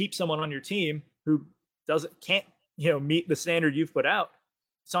if you keep someone on your team who can't meet the standard you've put out,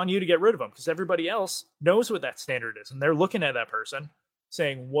 it's on you to get rid of them, because everybody else knows what that standard is. And they're looking at that person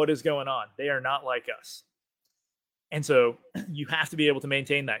saying, what is going on? They are not like us. And so you have to be able to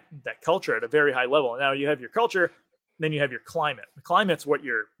maintain that culture at a very high level. Now you have your culture, then you have your climate. The climate's where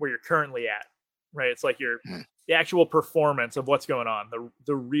you're currently at, right? It's like the actual performance of what's going on,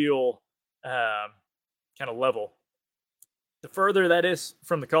 the real kind of level. The further that is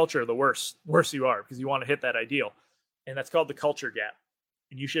from the culture, the worse you are, because you want to hit that ideal. And that's called the culture gap.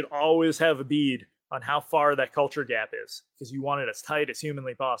 And you should always have a bead on how far that culture gap is, because you want it as tight as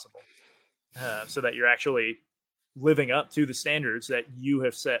humanly possible, so that you're actually living up to the standards that you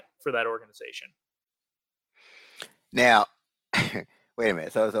have set for that organization. Now, wait a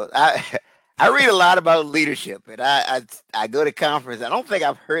minute. So I read a lot about leadership, and I go to conferences. I don't think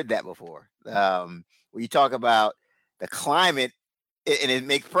I've heard that before. When you talk about the climate, and it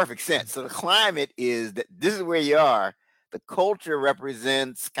makes perfect sense. So the climate is that this is where you are, the culture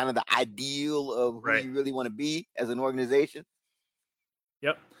represents kind of the ideal of who Right. you really want to be as an organization.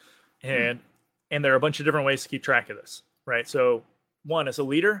 Yep. And there are a bunch of different ways to keep track of this, right? So one, as a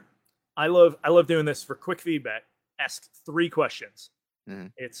leader, I love doing this for quick feedback. Ask 3 questions.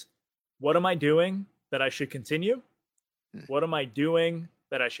 Mhm. It's, what am I doing that I should continue? Mm. What am I doing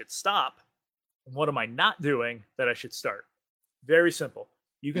that I should stop? And what am I not doing that I should start? Very simple.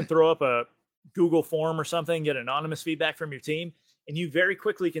 You can throw up a Google form or something, get anonymous feedback from your team, and you very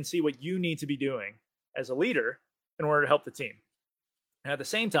quickly can see what you need to be doing as a leader in order to help the team. And at the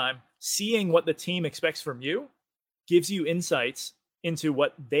same time, seeing what the team expects from you gives you insights into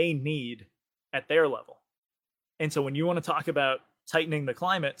what they need at their level. And so when you want to talk about tightening the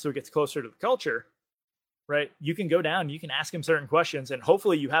climate so it gets closer to the culture, right? You can go down, you can ask them certain questions, and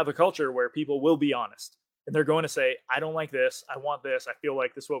hopefully you have a culture where people will be honest. And they're going to say, I don't like this, I want this, I feel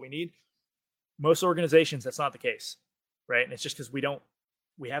like this is what we need. Most organizations, that's not the case, right? And it's just because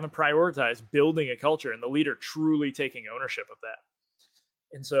we haven't prioritized building a culture and the leader truly taking ownership of that.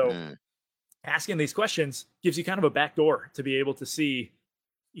 And so asking these questions gives you kind of a back door to be able to see,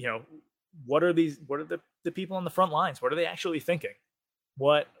 what are the people on the front lines? What are they actually thinking?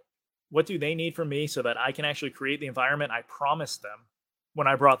 What do they need from me so that I can actually create the environment I promised them when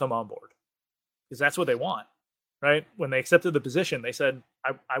I brought them on board? Because that's what they want, right? When they accepted the position, they said,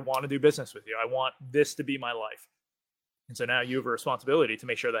 I want to do business with you. I want this to be my life. And so now you have a responsibility to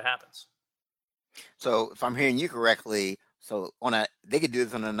make sure that happens. So if I'm hearing you correctly, so they could do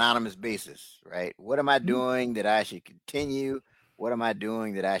this on an anonymous basis, right? What am I doing that I should continue? What am I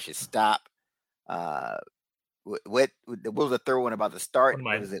doing that I should stop? What was the third one about the start?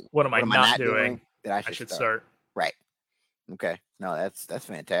 What am I not doing that I should start? Right. Okay. No, that's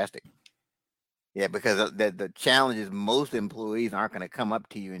fantastic. Yeah, because the challenge is most employees aren't going to come up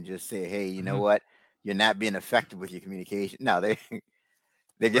to you and just say, hey, you know what? You're not being effective with your communication. No, they're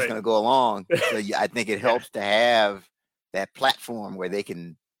just going to go along. So I think it helps to have that platform where they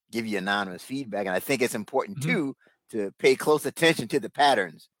can give you anonymous feedback. And I think it's important too to pay close attention to the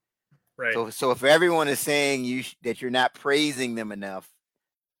patterns. Right. So if everyone is saying that you're not praising them enough,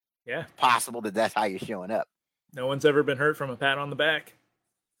 it's possible that's how you're showing up. No one's ever been hurt from a pat on the back.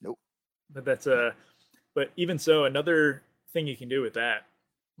 Nope. But but even so, another thing you can do with that,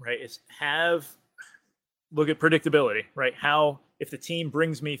 right, is look at predictability, right? How, if the team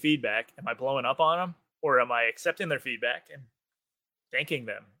brings me feedback, am I blowing up on them, or am I accepting their feedback and thanking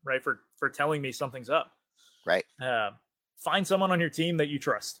them, right, for telling me something's up? Right. Find someone on your team that you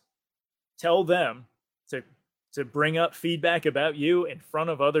trust. Tell them to bring up feedback about you in front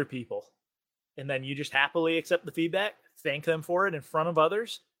of other people. And then you just happily accept the feedback, thank them for it in front of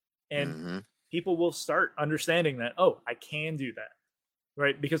others. And people will start understanding that, oh, I can do that.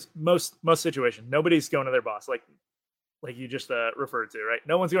 Right? Because most situations, nobody's going to their boss, like you just referred to, right?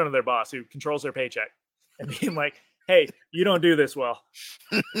 No one's going to their boss who controls their paycheck and being like, hey, you don't do this well.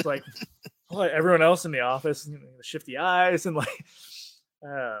 It's like, everyone else in the office, shifty eyes and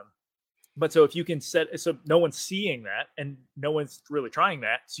but so if you can so no one's seeing that and no one's really trying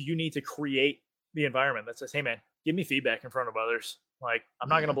that. So you need to create the environment that says, hey man, give me feedback in front of others. Like, I'm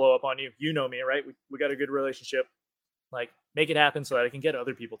not going to blow up on you. You know me, right? We got a good relationship. Like, make it happen so that I can get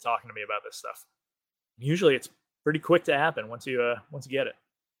other people talking to me about this stuff. Usually it's pretty quick to happen once you get it.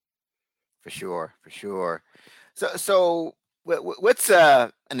 For sure. So what's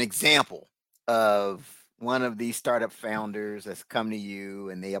an example of one of these startup founders that's come to you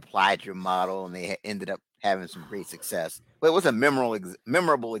and they applied your model and they ended up having some great success? What's a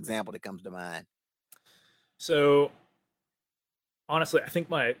memorable example that comes to mind? So honestly, I think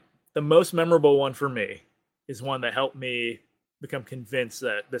the most memorable one for me is one that helped me become convinced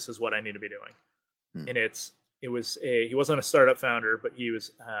that this is what I need to be doing. And he wasn't a startup founder, but he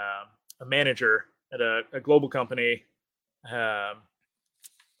was a manager at a global company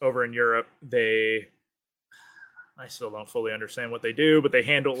over in Europe. I still don't fully understand what they do, but they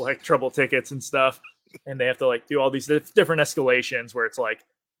handle like trouble tickets and stuff. And they have to like do all these different escalations where it's like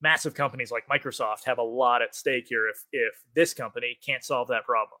massive companies like Microsoft have a lot at stake here if this company can't solve that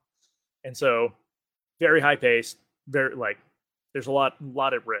problem. And so very high paced, very there's a lot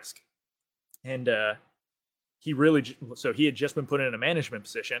at risk. And he had just been put in a management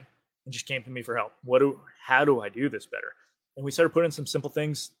position and just came to me for help. How do I do this better? And we started putting some simple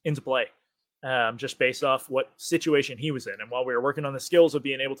things into play, just based off what situation he was in. And while we were working on the skills of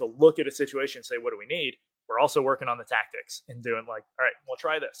being able to look at a situation and say, what do we need? We're also working on the tactics and doing all right, we'll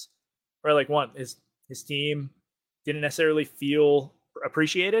try this. Right. His team didn't necessarily feel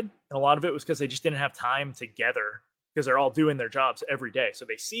appreciated. And a lot of it was because they just didn't have time together because they're all doing their jobs every day. So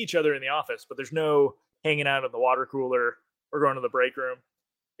they see each other in the office, but there's no hanging out at the water cooler or going to the break room.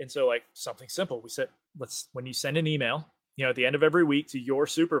 And so like something simple, we said, when you send an email, at the end of every week to your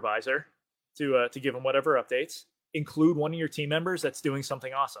supervisor to give them whatever updates, include one of your team members that's doing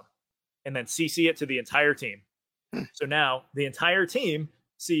something awesome, and then CC it to the entire team. So now the entire team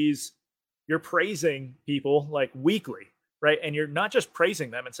sees you're praising people like weekly, right? And you're not just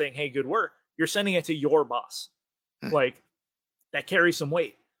praising them and saying, hey, good work. You're sending it to your boss. Like that carries some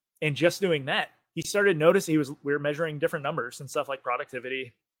weight. And just doing that, he started noticing we were measuring different numbers and stuff like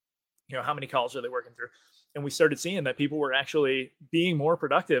productivity, how many calls are they working through? And we started seeing that people were actually being more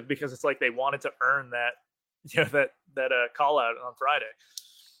productive because it's like they wanted to earn that, that call out on Friday.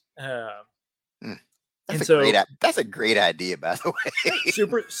 That's a great idea, by the way.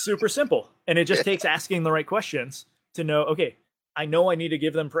 super, super simple. And it just takes asking the right questions to know, okay, I know I need to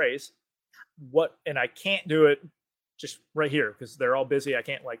give them praise. And I can't do it just right here because they're all busy. I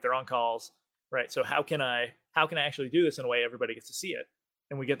can't, they're on calls, right? So how can I actually do this in a way everybody gets to see it?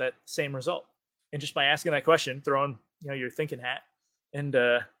 And we get that same result. And just by asking that question, throw on, your thinking hat, and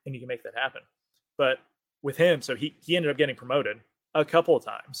you can make that happen. But with him, so he ended up getting promoted a couple of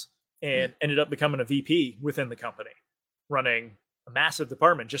times and ended up becoming a VP within the company, running a massive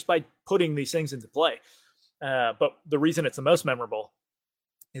department just by putting these things into play. But the reason it's the most memorable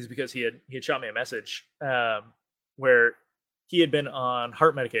is because he had shot me a message where he had been on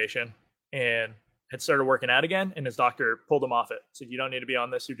heart medication and had started working out again, and his doctor pulled him off it. Said, you don't need to be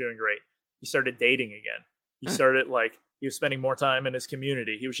on this. You're doing great. He started dating again. He started he was spending more time in his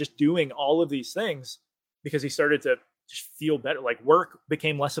community. He was just doing all of these things because he started to just feel better. Like work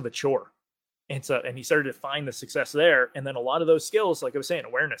became less of a chore. And he started to find the success there. And then a lot of those skills, like I was saying,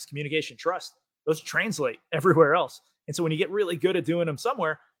 awareness, communication, trust, those translate everywhere else. And so when you get really good at doing them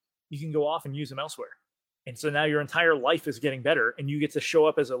somewhere, you can go off and use them elsewhere. And so now your entire life is getting better, and you get to show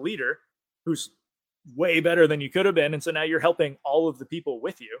up as a leader who's way better than you could have been. And so now you're helping all of the people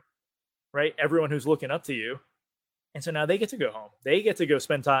with you, right? Everyone who's looking up to you. And so now they get to go home. They get to go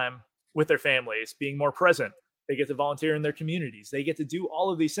spend time with their families, being more present. They get to volunteer in their communities. They get to do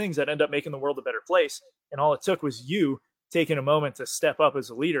all of these things that end up making the world a better place. And all it took was you taking a moment to step up as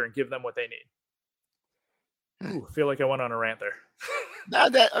a leader and give them what they need. Ooh, I feel like I went on a rant there. No,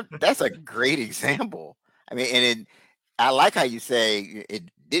 that's a great example. I mean, and I like how you say it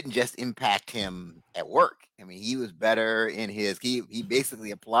didn't just impact him at work. I mean, he was better in he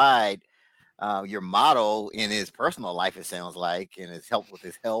basically applied your model in his personal life, it sounds like, and it's helped with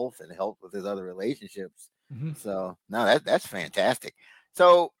his health and helped with his other relationships. So no, that's fantastic.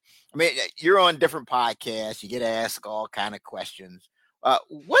 So, I mean, you're on different podcasts, you get asked all kind of questions.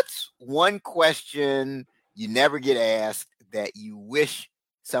 What's one question you never get asked that you wish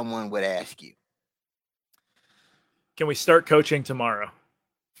someone would ask you? Can we start coaching tomorrow?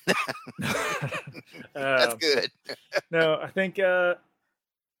 That's good. No, I think I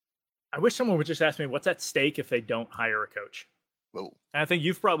wish someone would just ask me what's at stake if they don't hire a coach. Whoa. And I think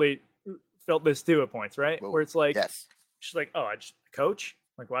you've probably felt this too at points, right? Whoa. Where it's like, yes. Just like, oh, I just coach?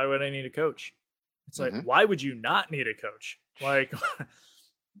 Like, why would I need a coach? It's like, why would you not need a coach? Like,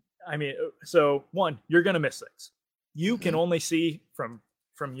 I mean, so one, you're going to miss things. You can only see from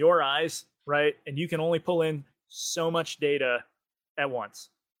your eyes, right? And you can only pull in so much data at once.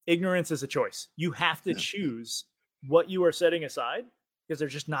 Ignorance is a choice. You have to choose what you are setting aside because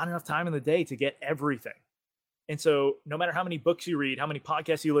there's just not enough time in the day to get everything. And so no matter how many books you read, how many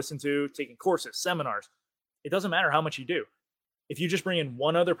podcasts you listen to, taking courses, seminars, it doesn't matter how much you do. If you just bring in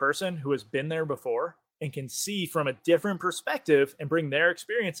one other person who has been there before and can see from a different perspective and bring their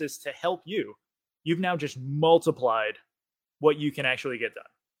experiences to help you, you've now just multiplied what you can actually get done,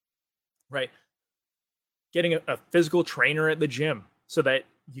 right? Getting a physical trainer at the gym so that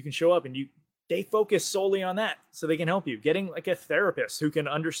you can show up and they focus solely on that so they can help you. Getting like a therapist who can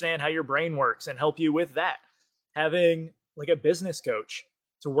understand how your brain works and help you with that. Having like a business coach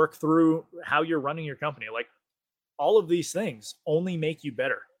to work through how you're running your company. Like all of these things only make you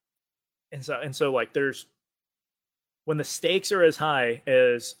better. And so like when the stakes are as high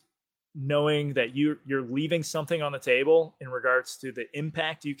as knowing that you're leaving something on the table in regards to the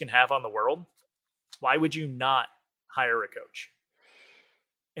impact you can have on the world, why would you not hire a coach?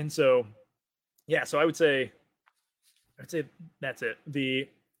 And so, yeah, so I would say that's it.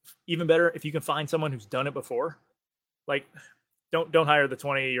 Even better, if you can find someone who's done it before, like don't hire the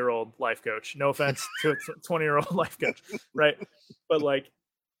 20-year-old life coach. No offense to a 20-year-old life coach, right? But like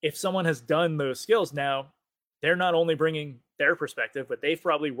if someone has done those skills now, they're not only bringing their perspective, but they've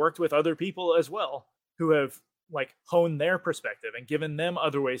probably worked with other people as well who have like honed their perspective and given them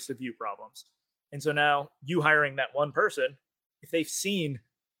other ways to view problems. And so now you hiring that one person, if they've seen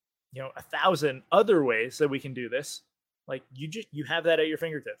 1,000 other ways that we can do this. Like you have that at your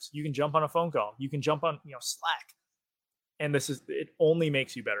fingertips. You can jump on a phone call. You can jump on, Slack. And it only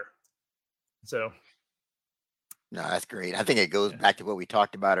makes you better. So. No, that's great. I think it goes back to what we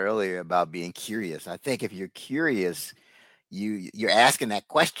talked about earlier about being curious. I think if you're curious, you're asking that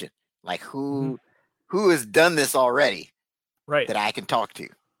question, like who has done this already, right? That I can talk to,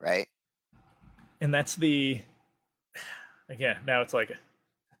 right? And that's again. Now it's like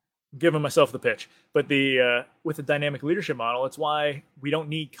giving myself the pitch, but with the dynamic leadership model, it's why we don't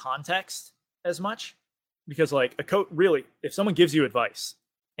need context as much, because like a coach, really, if someone gives you advice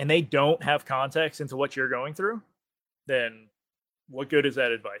and they don't have context into what you're going through, then what good is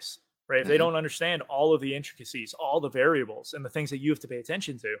that advice, right? If they don't understand all of the intricacies, all the variables, and the things that you have to pay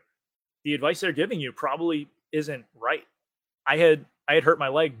attention to, the advice they're giving you probably isn't right. I had hurt my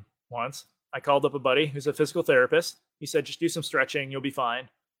leg once. I called up a buddy who's a physical therapist. He said, just do some stretching, you'll be fine.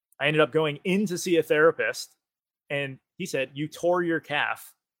 I ended up going in to see a therapist, and he said, you tore your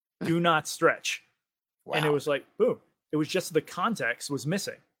calf. Do not stretch. Wow. And it was like, boom. It was just the context was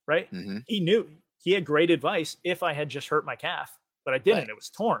missing, right? He knew. He had great advice if I had just hurt my calf, but I didn't. Right. It was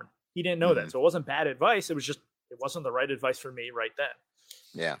torn. He didn't know that. So it wasn't bad advice. It wasn't the right advice for me right then.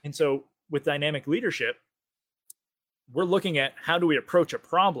 Yeah. And so with dynamic leadership, we're looking at how do we approach a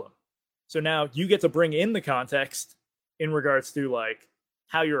problem. So now you get to bring in the context in regards to like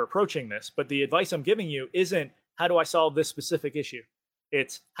how you're approaching this. But the advice I'm giving you isn't how do I solve this specific issue?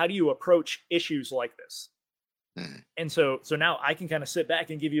 It's how do you approach issues like this? And so now I can kind of sit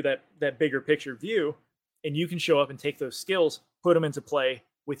back and give you that bigger picture view, and you can show up and take those skills, put them into play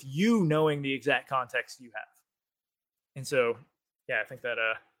with you knowing the exact context you have. And so, yeah, I think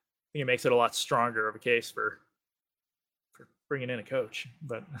it makes it a lot stronger of a case for bringing in a coach.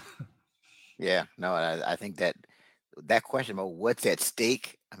 But yeah, no, I think that question about what's at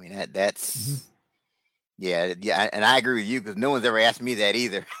stake, I mean, that's yeah, and I agree with you because no one's ever asked me that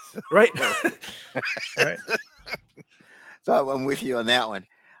either. Right. Right. So I'm with you on that one.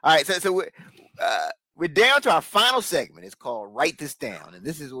 All right, so we're down to our final segment. It's called Write This Down, and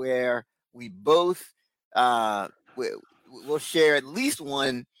this is where we both we'll share at least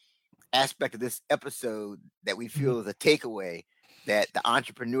one aspect of this episode that we feel is a takeaway that the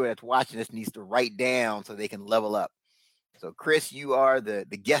entrepreneur that's watching this needs to write down so they can level up. So, Chris, you are the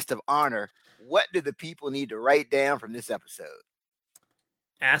guest of honor. What do the people need to write down from this episode?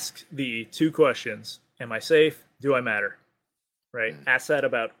 Ask the 2 questions. Am I safe? Do I matter? Right? Ask that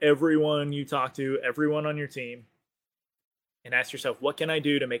about everyone you talk to, everyone on your team. And ask yourself, what can I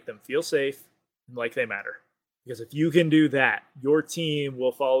do to make them feel safe and like they matter? Because if you can do that, your team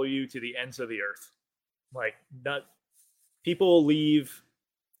will follow you to the ends of the earth. Like, people leave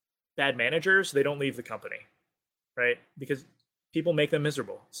bad managers, they don't leave the company, right? Because people make them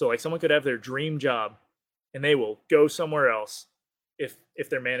miserable. So like someone could have their dream job and they will go somewhere else if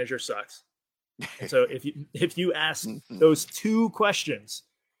their manager sucks. And so if you ask those 2 questions,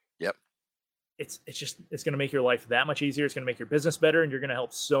 yep, it's going to make your life that much easier. It's going to make your business better, and you're going to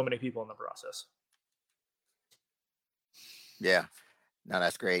help so many people in the process. Yeah, no,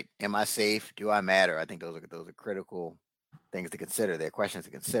 that's great. Am I safe? Do I matter? I think those are critical things to consider. They're questions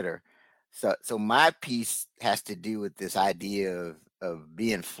to consider. So my piece has to do with this idea of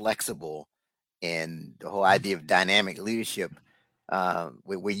being flexible and the whole idea of dynamic leadership,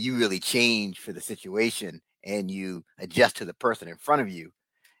 where you really change for the situation and you adjust to the person in front of you.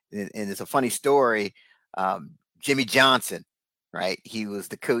 And it's a funny story. Jimmy Johnson, right? He was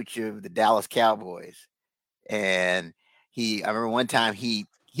the coach of the Dallas Cowboys. And I remember one time he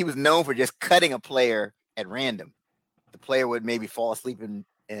was known for just cutting a player at random. The player would maybe fall asleep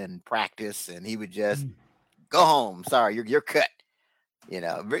in practice and he would just go home. Sorry, you're cut.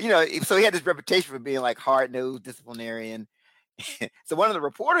 So he had this reputation for being like hard-nosed disciplinarian. So one of the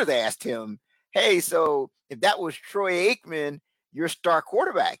reporters asked him, hey, so if that was Troy Aikman, your star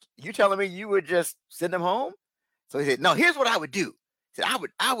quarterback, you telling me you would just send him home? So he said, no, here's what I would do. He said,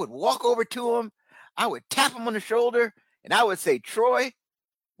 I would walk over to him, I would tap him on the shoulder, and I would say, Troy,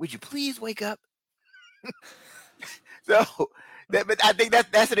 would you please wake up? But I think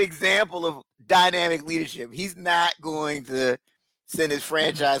that's an example of dynamic leadership. He's not going to send his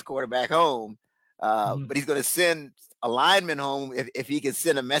franchise quarterback home, but he's going to send a lineman home if he can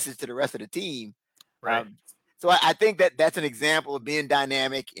send a message to the rest of the team. Right. So I think that's an example of being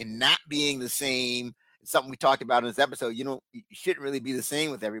dynamic and not being the same. It's something we talked about in this episode. You shouldn't really be the same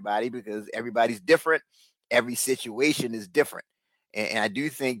with everybody because everybody's different. Every situation is different. And I do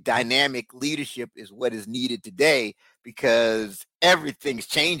think dynamic leadership is what is needed today because everything's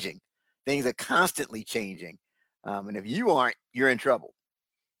changing. Things are constantly changing. And if you aren't, you're in trouble.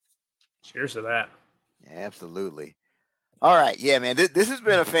 Cheers to that. Absolutely. All right. Yeah, man, this has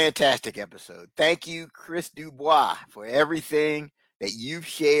been a fantastic episode. Thank you, Chris Dubois, for everything that you've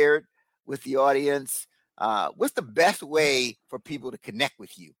shared with the audience. What's the best way for people to connect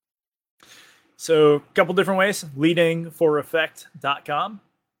with you? So a couple different ways. leadingforeffect.com.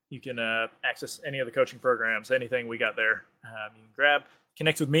 You can access any of the coaching programs, anything we got there. You can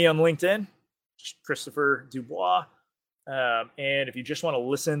connect with me on LinkedIn, just Christopher Dubois. And if you just want to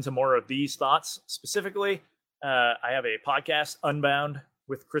listen to more of these thoughts specifically, I have a podcast, Unbound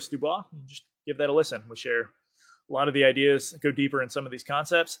with Chris Dubois. You just give that a listen. We share a lot of the ideas, go deeper in some of these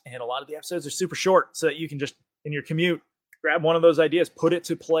concepts, and a lot of the episodes are super short so that you can just, in your commute, grab one of those ideas, put it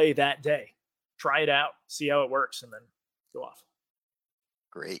to play that day, try it out, see how it works, and then go off.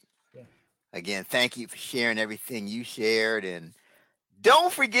 Great. Yeah. Again, thank you for sharing everything you shared. And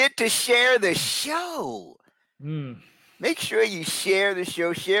don't forget to share the show. Make sure you share the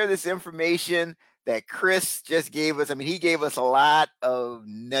show, share this information that Chris just gave us. I mean, he gave us a lot of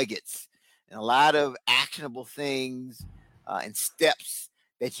nuggets and a lot of actionable things and steps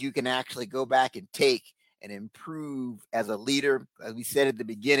that you can actually go back and take and improve as a leader. As we said at the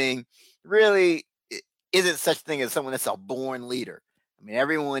beginning, really it isn't such thing as someone that's a born leader. I mean,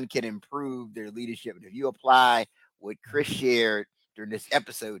 everyone can improve their leadership. And if you apply what Chris shared during this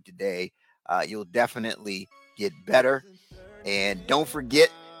episode today, you'll definitely get better. And don't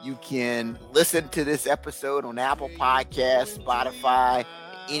forget, you can listen to this episode on Apple Podcasts, Spotify,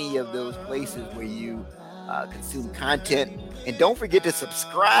 any of those places where you consume content. And don't forget to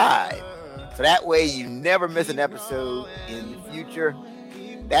subscribe, so that way you never miss an episode in the future.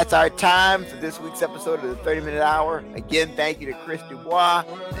 That's our time for this week's episode of the 30-Minute Hour. Again, thank you to Chris Dubois.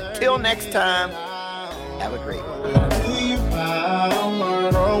 Until next time, have a great one.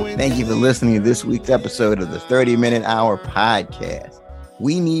 Thank you for listening to this week's episode of the 30-Minute Hour podcast.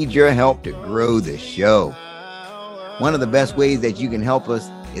 We need your help to grow the show. One of the best ways that you can help us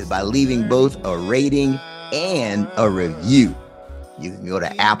is by leaving both a rating and a review. You can go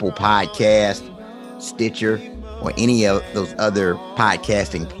to Apple Podcast, Stitcher, or any of those other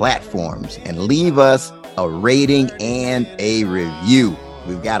podcasting platforms and leave us a rating and a review.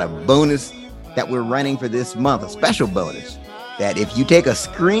 We've got a bonus that we're running for this month, a special bonus, that if you take a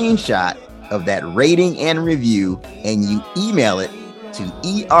screenshot of that rating and review and you email it to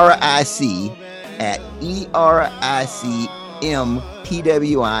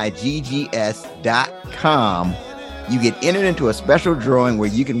eric@ericmpwiggs.com, you get entered into a special drawing where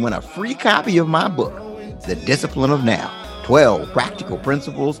you can win a free copy of my book, The Discipline of Now, 12 Practical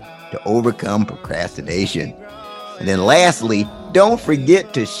Principles to Overcome Procrastination. And then lastly, don't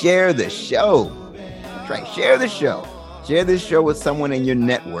forget to share the show. That's right, share the show. Share this show with someone in your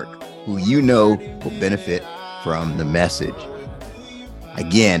network who you know will benefit from the message.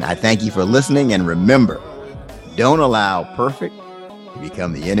 Again, I thank you for listening, and remember, don't allow perfect to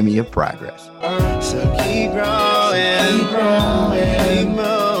become the enemy of progress. So keep growing, keep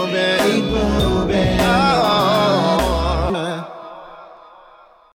moving.